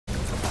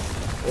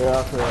Yeah,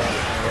 I feel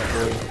like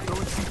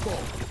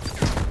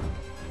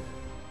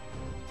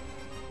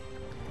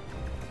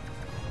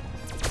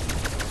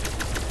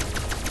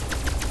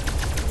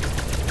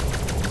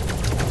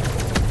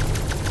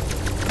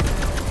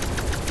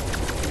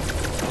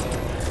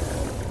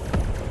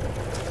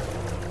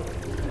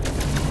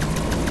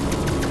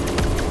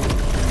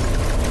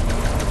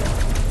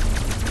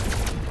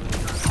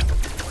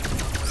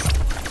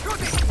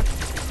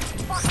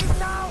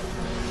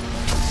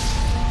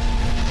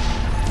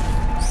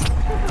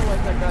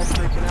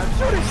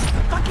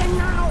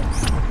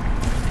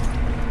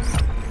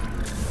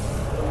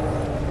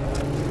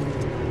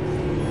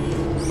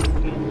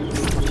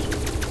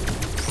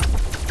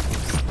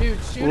Dude,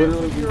 shoot it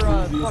with your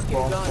fucking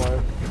gun.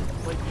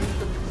 Like, use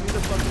the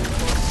fucking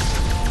gun.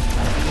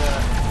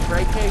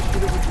 Right case,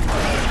 shoot it with your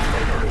gun.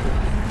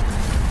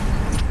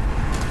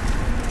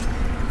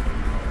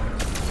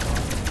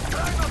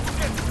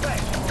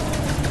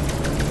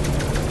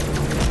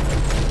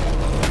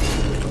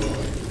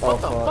 What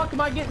the fuck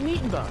am I getting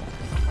eaten by?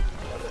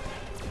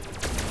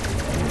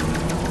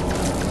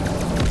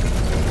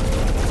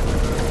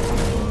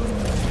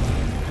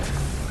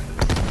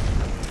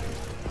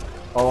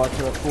 oh, I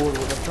can afford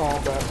with a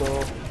combat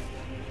though.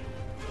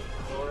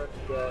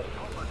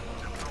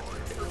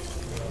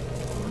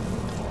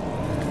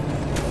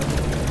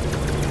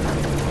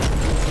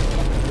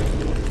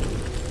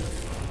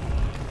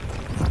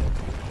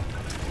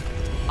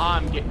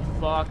 I'm getting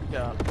fucked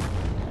up.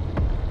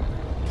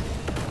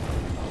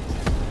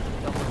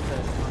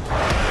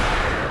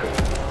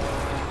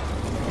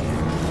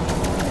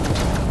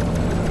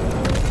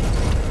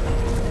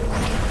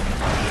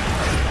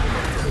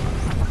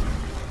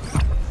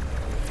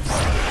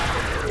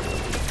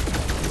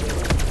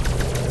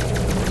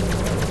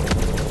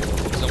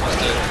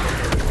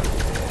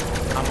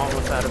 I'm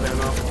almost out of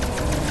ammo.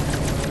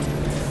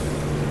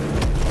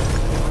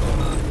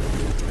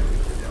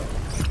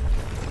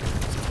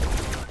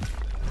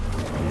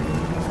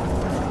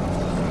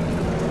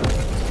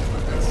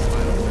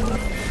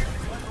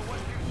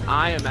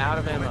 I am out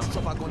of ammo.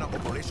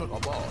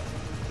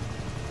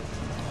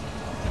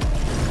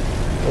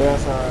 Yeah,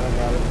 that's alright, I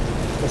got it.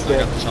 Let's go. I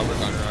got the chopper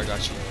gunner, I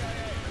got you.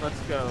 Let's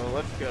go,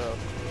 let's go.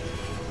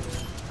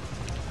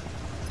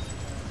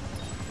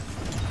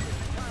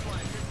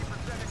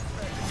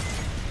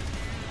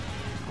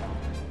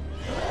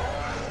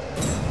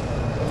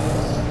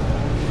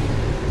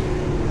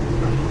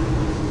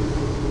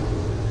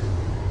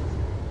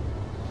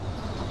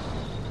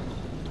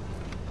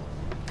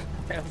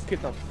 Let's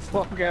get the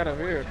fuck out of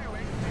here.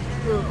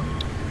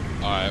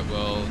 Alright,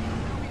 well,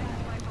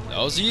 that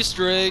was the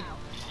Easter egg.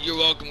 You're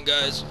welcome,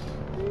 guys.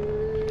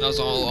 That was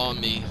all on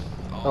me.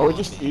 Are we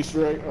just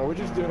Easter egg? Are we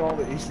just doing all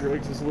the Easter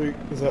eggs this week?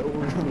 Is that what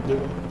we're gonna be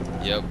doing?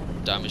 Yep,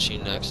 Die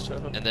Machine next.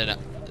 And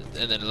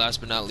then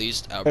last but not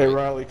least, Outbreak. Hey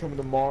Riley, coming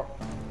tomorrow.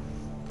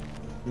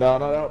 No,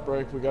 not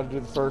Outbreak. We gotta do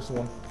the first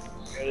one.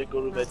 Gotta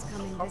go to that.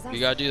 We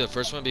gotta do the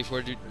first one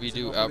before we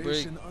do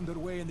Outbreak.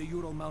 Underway in the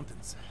Ural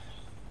Mountains.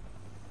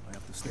 I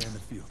have to stay in the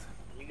field.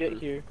 You get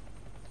here.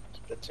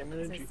 That same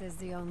energy. This is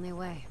the only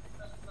way.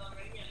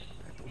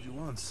 I told you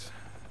once.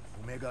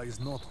 Omega is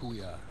not who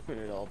we are. Put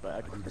it all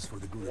back. I do this for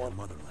the good of the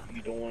motherland.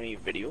 You don't want any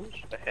videos?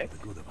 What the heck? For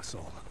the good of us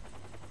all.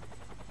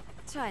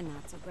 Try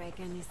not to break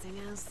anything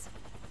else.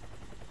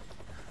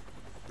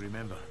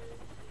 Remember,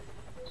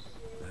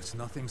 there's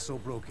nothing so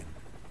broken.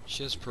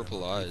 She has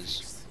purple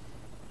eyes.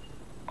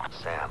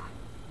 Sam,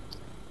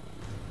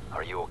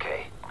 are you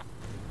okay?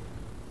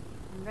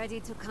 I'm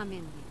ready to come in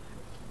here.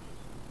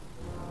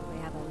 We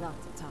have a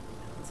lot to talk about.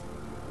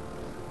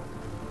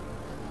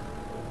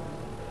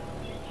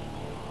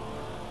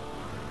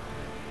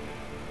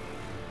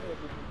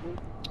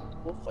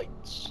 We'll fight.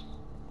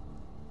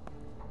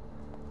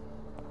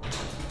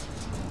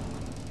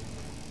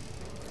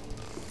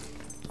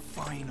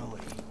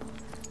 Finally.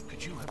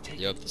 Could you have taken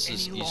Yep, this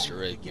is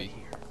Easter egg week.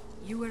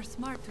 You were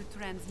smart to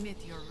transmit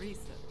your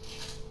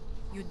research.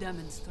 You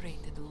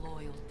demonstrated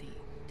loyalty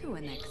to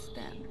an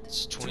extent.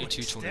 It's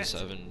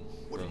 22:27.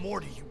 What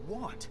more do you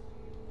want?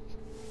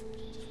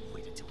 Just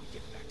wait until we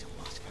get back to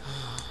Moscow.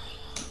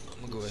 I'm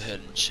gonna go ahead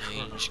and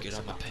change, get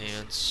on my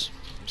pants.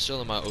 I'm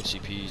still in my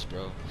OCPs,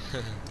 bro.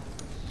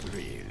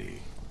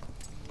 Really?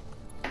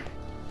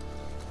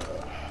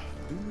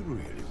 Do you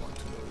really want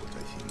to know what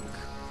I think?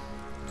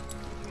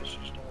 I guess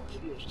just don't want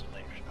videos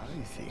tonight.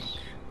 I think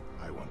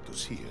I want to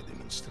see a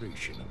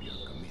demonstration of your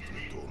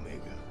commitment to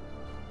Omega.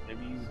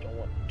 Maybe you don't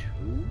want to?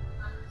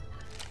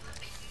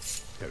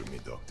 Tell me,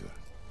 Doctor.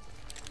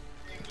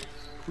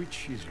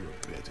 Which is your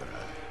better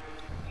eye?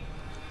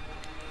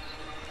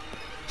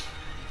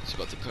 He's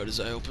about to cut his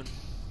eye open.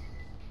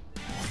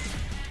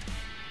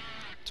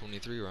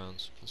 23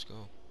 rounds. Let's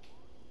go.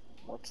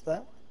 What's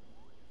that?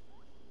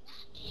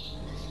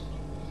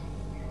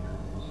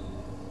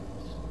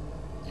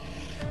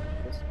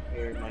 Let's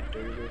air my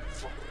dirty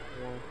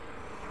fucking one.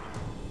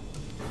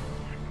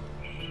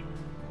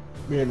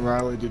 Me and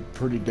Riley did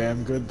pretty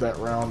damn good that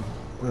round.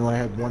 We only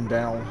had one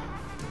down.